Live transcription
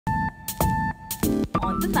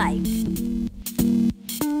on the mic.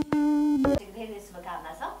 धेरै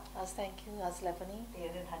शुभकामना छ। थ्यांक यू हजुरलाई पनि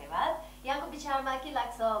धेरै धन्यवाद। यहाँको विचारमा के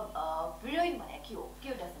लाग्छ हिरोइन भने के हो? के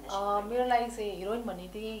हो डेफिनेसन? मेरो लागि चाहिँ हिरोइन भन्ने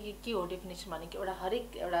चाहिँ के हो डेफिनेसन भने एउटा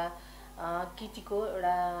हरेक एउटा केटीको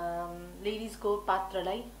एउटा लेडिजको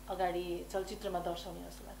पात्रलाई अगाडि चलचित्रमा दर्शाउने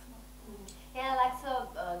जस्तो लाग्छ। यहाँ लाग्छ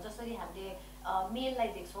जसरी हामीले मेललाई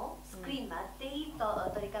देख्छौँ स्क्रिनमा त्यही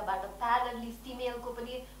तरिकाबाट प्यारलली फिमेलको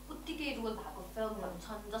पनि उत्तिकै रोल भएको फिल्महरू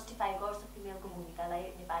छन्। जस्टिफाई गर्छ फिमेलको भूमिकालाई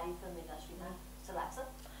नेपाली फिल्म इन्डस्ट्रीमा जस्तो लाग्छ।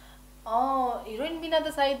 हिरोइन बिना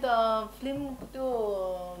त सायद फिल्म त्यो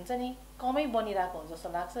हुन्छ नि कमै बनिरहेको हुन्छ जस्तो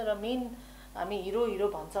लाग्छ र मेन हामी हिरो हिरो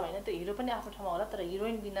भन्छ होइन त्यो हिरो पनि आफ्नो ठाउँमा होला तर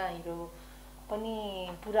हिरोइन बिना हिरो पनि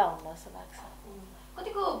पुरा हुन्न जस्तो लाग्छ।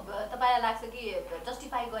 कतिको तपाईँलाई लाग्छ कि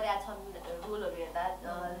जस्टिफाई गरेका छन् रोलहरू हेर्दा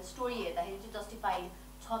स्टोरी हेर्दाखेरि चाहिँ जस्टिफाई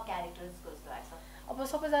छ क्यारेक्टर्सको जस्तो लाग्छ? अब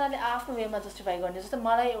सबैजनाले आफ्नो वेमा जस्टिफाई गर्ने जस्तै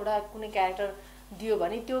मलाई एउटा कुनै क्यारेक्टर दियो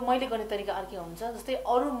भने त्यो मैले गर्ने तरिका अर्कै हुन्छ। जस्तै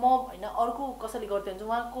अरू म होइन अर्को कसैले गर्दै हुन्छ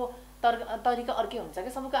उहाँको तरिका अर्कै हुन्छ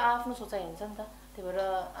क्या। सबैको आफ्नो सोचाइ हुन्छ नि त त्यही भएर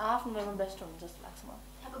आफ्नो वेमा बेस्ट हुन्छ जस्तो लाग्छ मलाई।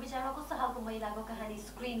 यहाँको विचारमा कस्तो खालको महिलाको कहानी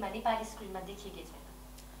स्क्रिनमा नेपाली स्क्रिनमा देखिएकै छैन?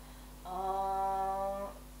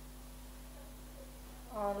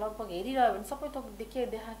 लगभग हेरिरह्यो भने सबै थोक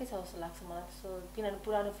देखाएकै छ जस्तो लाग्छ मलाई। त्यसो किनभने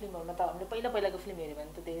पुरानो फिल्महरूमा त हामीले पहिलाको फिल्म हेऱ्यो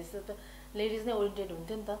भने त धेरै जस्तो त लेडिज नै ओरिएन्टेड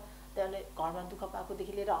हुन्थ्यो नि त। त्यहाँले घरमा दुःख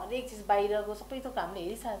पाएकोदेखि लिएर हरेक चिज बाहिरको सबै थोक हामीले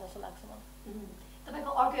हेरिसकेको जस्तो लाग्छ मलाई।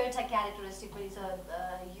 तपाईँको अर्को एउटा क्यारेक्टरिस्टिक पनि छ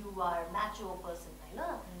यु आर म्याचो पर्सन होइन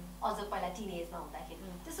अझ पहिला टिनेजमा हुँदाखेरि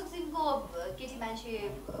त्यस्तो किसिमको केटी मान्छे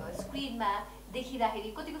स्क्रिनमा देखिँदाखेरि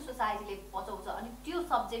कतिको सोसाइटीले पचाउँछ अनि त्यो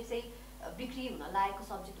सब्जेक्ट चाहिँ बिक्री हुन लागेको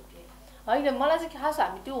सब्जेक्ट हो कि होइन? मलाई चाहिँ खास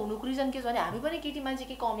हामी त्यो हुनुको रिजन के छ भने हामी पनि केटी मान्छे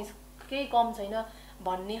केही कम छैन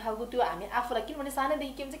भन्ने खालको त्यो हामी आफूलाई किनभने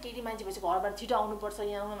सानैदेखि के हुन्छ केटी मान्छे भएपछि घरबाट छिटो आउनुपर्छ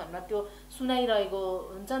यहाँ आउनु हामीलाई त्यो सुनाइरहेको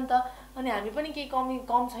हुन्छ नि त। अनि हामी पनि केही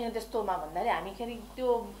कम छैन त्यस्तोमा भन्दाखेरि हामी खेरि त्यो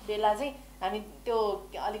बेला चाहिँ हामी त्यो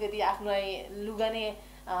अलिकति आफ्नो लुगा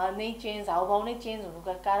नै चेन्ज हाउभाउ नै चेन्ज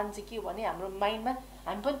हुनुको कारण चाहिँ के हो भने हाम्रो माइन्डमा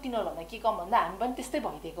हामी पनि तिनीहरूभन्दा के कम भन्दा हामी पनि त्यस्तै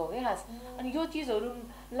भइदिएको हो क्या खास। अनि यो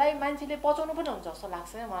चिजहरूलाई मान्छेले पचाउनु पनि हुन्छ जस्तो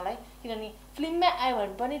लाग्छ क्या मलाई किनभने फिल्ममै आयो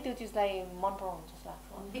भने पनि त्यो चिजलाई मन पराउनु जस्तो लाग्छ।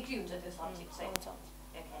 बिक्री हुन्छ त्यो सब्जेक्ट चाहिँ हुन्छ।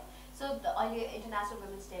 सो अहिले इन्टरनेसनल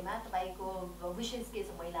वुमेन्स डेमा तपाईँको विशेष के छ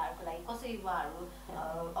महिलाहरूको लागि? कसरी उहाँहरू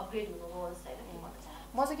अपग्रेड हुनुहोस् होइन के भन्न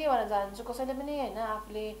चाहनुहुन्छ? म चाहिँ के भन्न चाहन्छु कसैले पनि होइन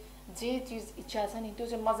आफूले जे चिज इच्छा छ नि त्यो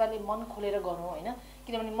चाहिँ मजाले मन खोलेर गरौँ होइन।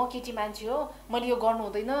 किनभने म केटी मान्छे हो मैले यो गर्नु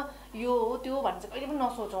हुँदैन यो हो त्यो भन्ने चाहिँ कहिले पनि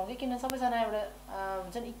नसोचौँ कि किन सबैजना एउटा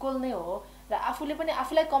हुन्छ नि इक्वल नै हो र आफूले पनि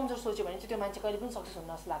आफूलाई कमजोर सोच्यो भने चाहिँ त्यो मान्छे कहिले पनि सक्सेस हुन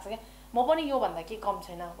जस्तो लाग्छ क्या। म पनि योभन्दा केही कम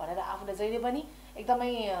छैन भनेर आफूलाई जहिले पनि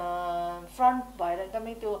एकदमै फ्रन्ट भएर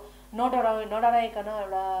एकदमै त्यो नडराइकन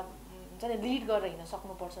एउटा हुन्छ नि लिड गरेर हिँड्न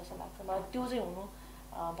सक्नुपर्छ जस्तो लाग्छ मलाई। त्यो चाहिँ हुनु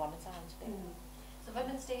भन्न चाहन्छु।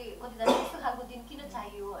 वुमेन्स डे कतिजना यस्तो खालको दिन किन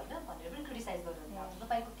चाहियो होइन भनेर पनि क्रिटिसाइज गर्नुहुन्छ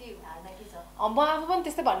तपाईँको के धारणा के छ? म आफू पनि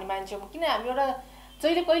त्यस्तै भन्ने मान्छे हो किन हामी एउटा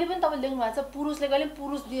जहिले कहिले पनि तपाईँले देख्नु भएको छ पुरुषले कहिले पनि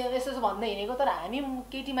पुरुष यस्तो भन्दै हिँडेको तर हामी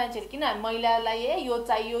केटी मान्छेले किन हामी महिलालाई यो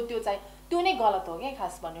चाहियो त्यो चाहियो त्यो नै गलत हो क्या।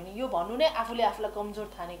 खास भन्यो भने यो भन्नु नै आफूले आफूलाई कमजोर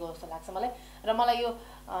ठानेको जस्तो लाग्छ मलाई। र मलाई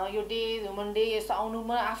यो डे वुमन डे यस्तो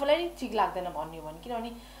आउनुमा आफूलाई नै ठिक लाग्दैन भन्ने हो भने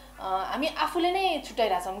किनभने हामी आफूले नै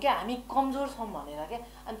छुट्याइरहेछौँ क्या हामी कमजोर छौँ भनेर क्या।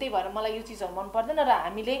 अनि त्यही भएर मलाई यो चिजहरू मन पर्दैन र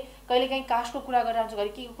हामीले कहिलेकाहीँ कास्टको कुरा गरिरहन्छ घरि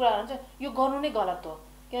के कुरा गर्नुहुन्छ यो गर्नु नै गलत हो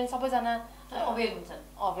किनभने सबैजना अवेर हुन्छन्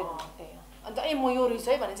अवेर हुन्छ। त्यही हो अन्त म यो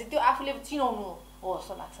रहेछु है भने चाहिँ त्यो आफूले चिनाउनु हो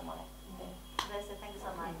जस्तो लाग्छ मलाई। Thank you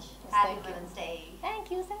so much. Happy Women's Day.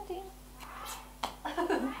 Thank you.